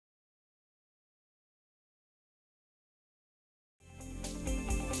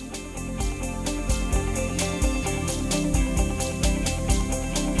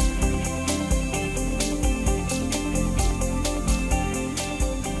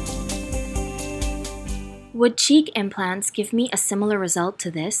Would cheek implants give me a similar result to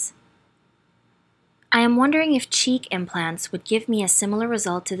this? I am wondering if cheek implants would give me a similar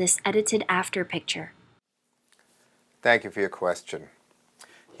result to this edited after picture. Thank you for your question.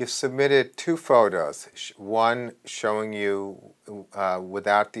 You've submitted two photos, one showing you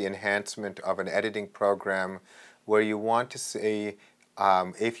without the enhancement of an editing program, where you want to see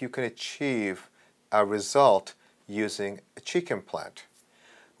if you can achieve a result using a cheek implant.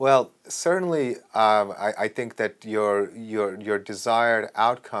 Well, certainly, I think that your desired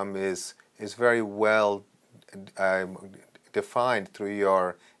outcome is very well defined through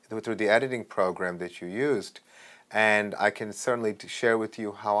the editing program that you used, and I can certainly share with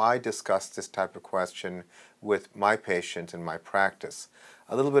you how I discuss this type of question with my patients in my practice.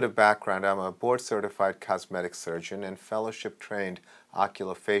 A little bit of background: I'm a board-certified cosmetic surgeon and fellowship-trained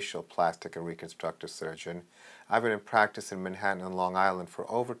oculofacial plastic and reconstructive surgeon. I've been in practice in Manhattan and Long Island for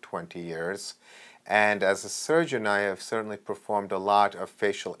over 20 years, and as a surgeon I have certainly performed a lot of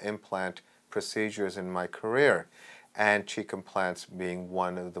facial implant procedures in my career, and cheek implants being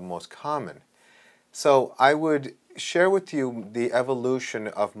one of the most common. So I would share with you the evolution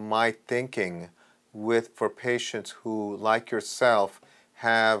of my thinking for patients who, like yourself,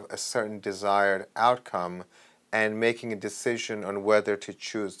 have a certain desired outcome and making a decision on whether to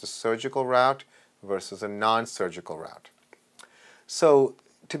choose the surgical route versus a non-surgical route. So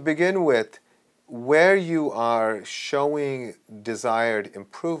to begin with, where you are showing desired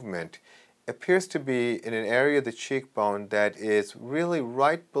improvement appears to be in an area of the cheekbone that is really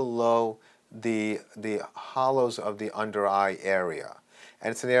right below the hollows of the under eye area.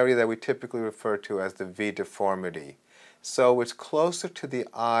 And it's an area that we typically refer to as the V-deformity. So it's closer to the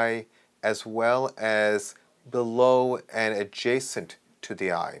eye as well as below and adjacent to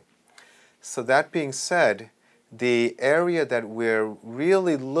the eye. So that being said, the area that we're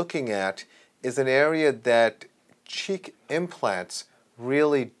really looking at is an area that cheek implants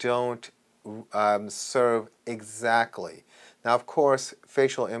really don't serve exactly. Now, of course,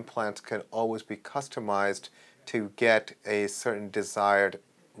 facial implants can always be customized to get a certain desired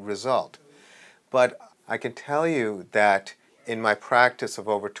result. But I can tell you that in my practice of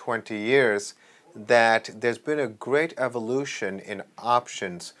over 20 years, that there's been a great evolution in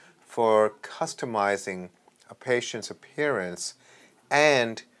options for customizing a patient's appearance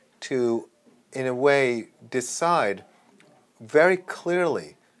and to, in a way, decide very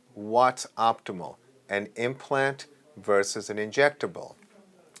clearly what's optimal, an implant versus an injectable.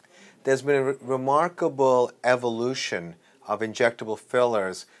 There's been a remarkable evolution of injectable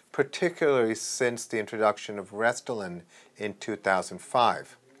fillers, particularly since the introduction of Restylane in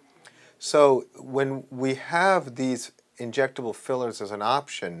 2005. So when we have these injectable fillers as an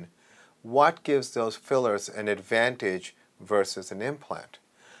option, what gives those fillers an advantage versus an implant?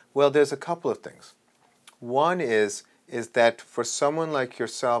 Well, there's a couple of things. One is that for someone like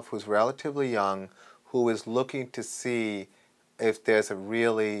yourself who's relatively young, who is looking to see if there's a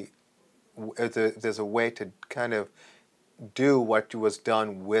way to kind of do what was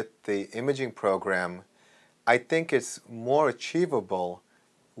done with the imaging program, I think it's more achievable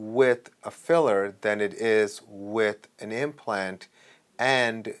with a filler than it is with an implant.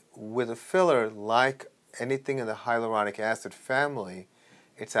 And with a filler, like anything in the hyaluronic acid family,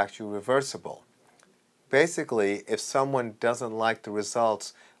 it's actually reversible. Basically, if someone doesn't like the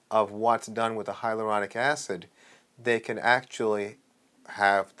results of what's done with the hyaluronic acid, they can actually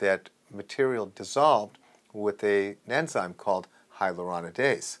have that material dissolved with an enzyme called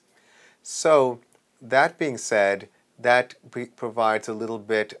hyaluronidase. So that being said, that provides a little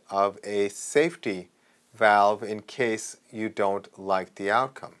bit of a safety valve in case you don't like the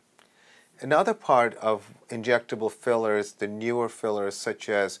outcome. Another part of injectable fillers, the newer fillers such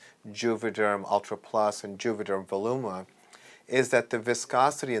as Juvederm Ultra Plus and Juvederm Voluma, is that the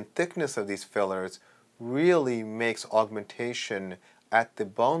viscosity and thickness of these fillers really makes augmentation at the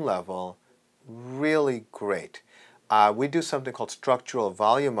bone level really great. We do something called structural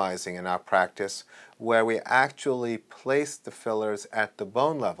volumizing in our practice, where we actually place the fillers at the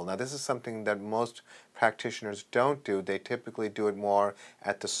bone level. Now, this is something that most practitioners don't do. They typically do it more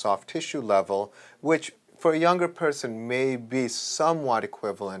at the soft tissue level, which for a younger person may be somewhat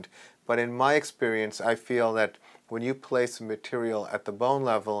equivalent, but in my experience, I feel that when you place a material at the bone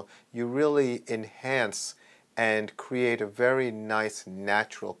level, you really enhance and create a very nice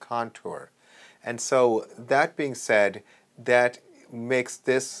natural contour. And so that being said, that makes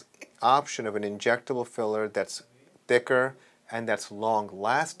this option of an injectable filler that's thicker and that's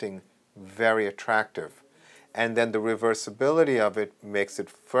long-lasting very attractive. And then the reversibility of it makes it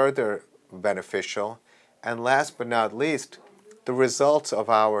further beneficial. And last but not least, the results of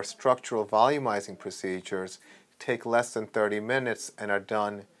our structural volumizing procedures take less than 30 minutes and are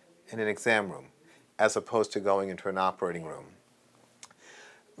done in an exam room, as opposed to going into an operating room.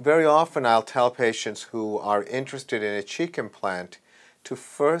 Very often I'll tell patients who are interested in a cheek implant to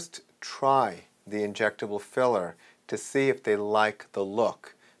first try the injectable filler to see if they like the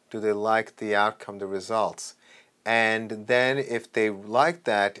look. Do they like the outcome, the results? And then if they like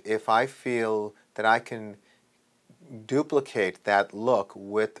that, if I feel that I can duplicate that look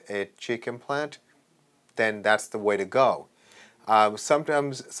with a cheek implant, then that's the way to go.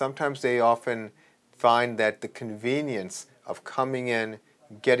 Sometimes they often find that the convenience of coming in,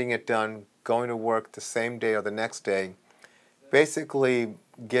 getting it done, going to work the same day or the next day, basically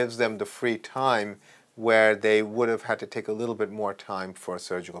gives them the free time where they would have had to take a little bit more time for a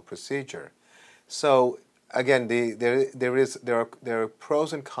surgical procedure. So again, there are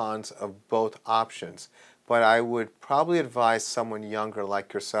pros and cons of both options, but I would probably advise someone younger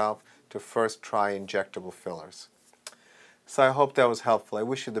like yourself to first try injectable fillers. So I hope that was helpful. I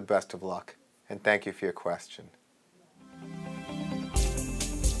wish you the best of luck, and thank you for your question.